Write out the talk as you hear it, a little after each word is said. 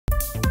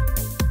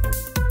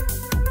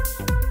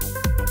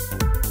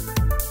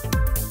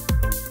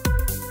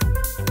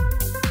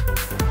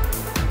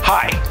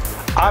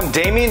I'm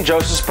Damian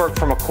Josephsberg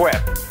from Acquip,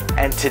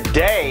 and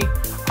today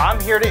I'm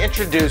here to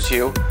introduce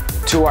you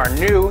to our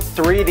new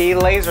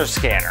 3D laser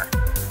scanner.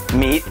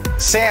 Meet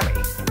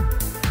SAMI.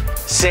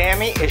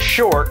 SAMI is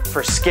short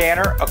for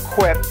Scanner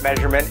Equip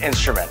Measurement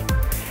Instrument.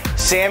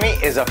 SAMI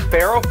is a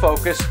FARO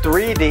FOCUS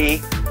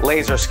 3D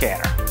laser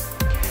scanner.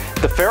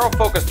 The FARO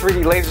FOCUS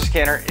 3D laser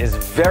scanner is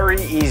very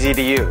easy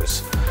to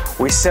use.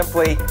 We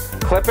simply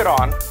clip it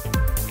on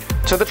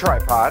to the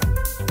tripod,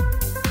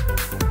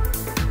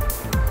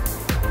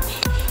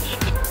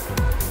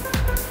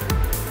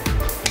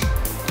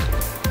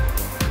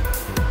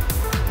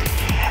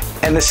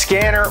 and the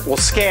scanner will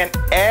scan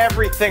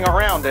everything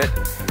around it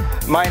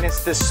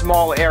minus this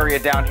small area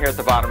down here at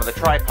the bottom of the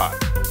tripod.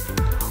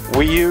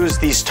 We use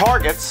these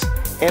targets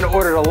in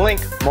order to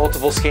link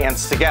multiple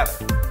scans together.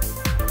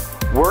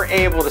 We're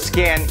able to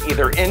scan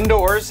either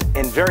indoors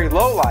in very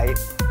low light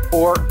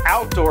or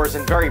outdoors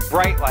in very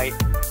bright light,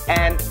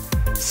 and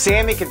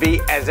SAMI can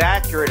be as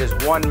accurate as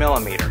 1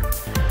 millimeter.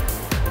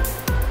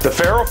 The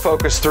FARO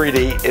FOCUS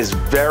 3D is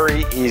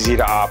very easy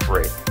to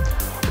operate.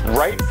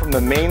 Right from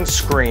the main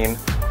screen,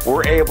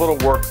 we're able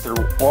to work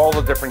through all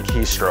the different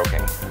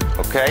keystroking,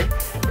 okay?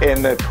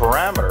 In the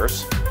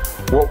parameters,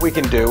 what we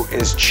can do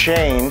is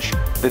change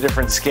the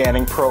different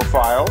scanning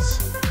profiles.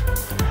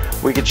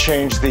 We can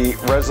change the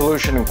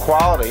resolution and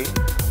quality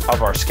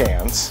of our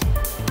scans.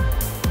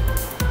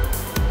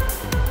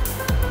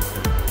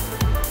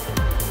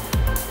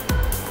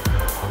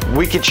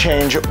 We can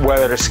change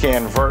whether to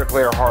scan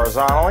vertically or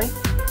horizontally.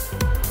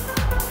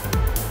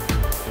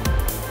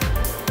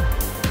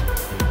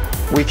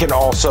 We can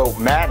also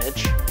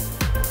manage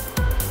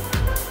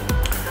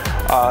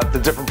the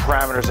different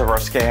parameters of our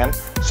scan,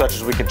 such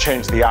as we can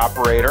change the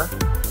operator,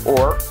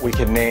 or we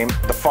can name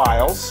the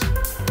files,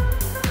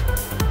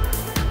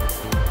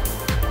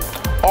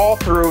 all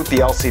through the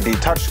LCD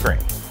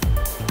touchscreen.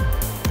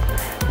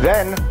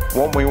 Then,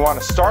 when we want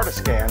to start a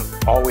scan,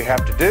 all we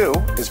have to do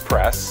is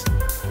press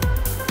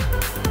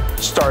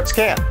Start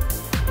Scan.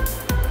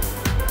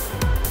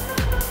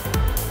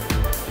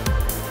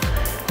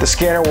 The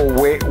scanner will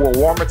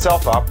warm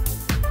itself up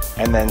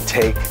and then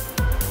take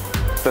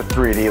the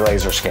 3D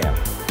laser scan.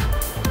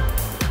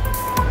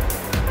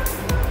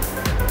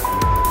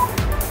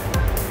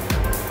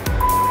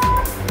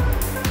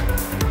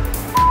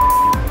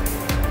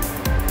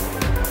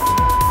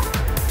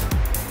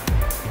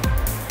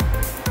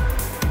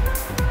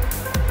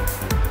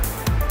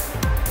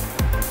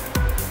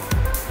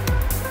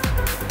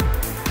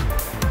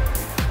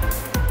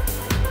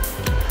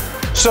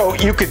 So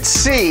you could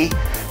see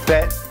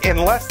that in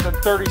less than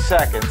 30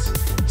 seconds,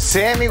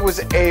 SAMI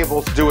was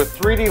able to do a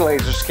 3D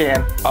laser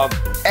scan of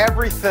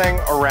everything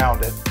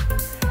around it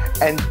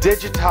and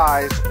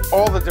digitize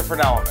all the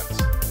different elements.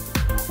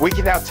 We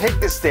can now take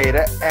this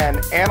data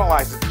and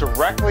analyze it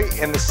directly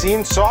in the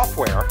scene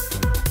software,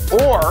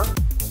 or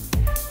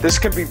this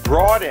can be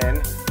brought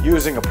in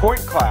using a point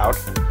cloud,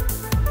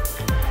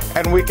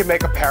 and we can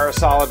make a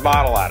parasolid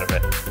model out of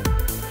it.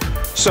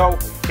 So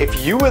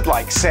if you would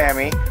like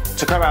SAMI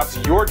to come out to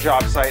your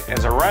job site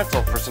as a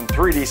rental for some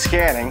 3D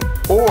scanning,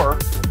 or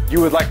you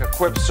would like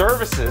Acquip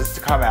services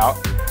to come out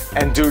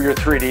and do your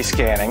 3D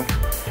scanning,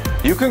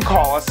 you can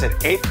call us at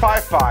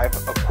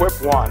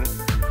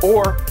 855-AQUIP1,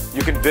 or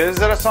you can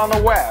visit us on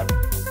the web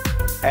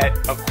at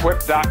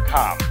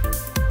acquip.com.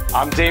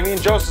 I'm Damian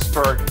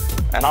Josephsberg,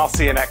 and I'll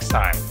see you next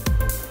time.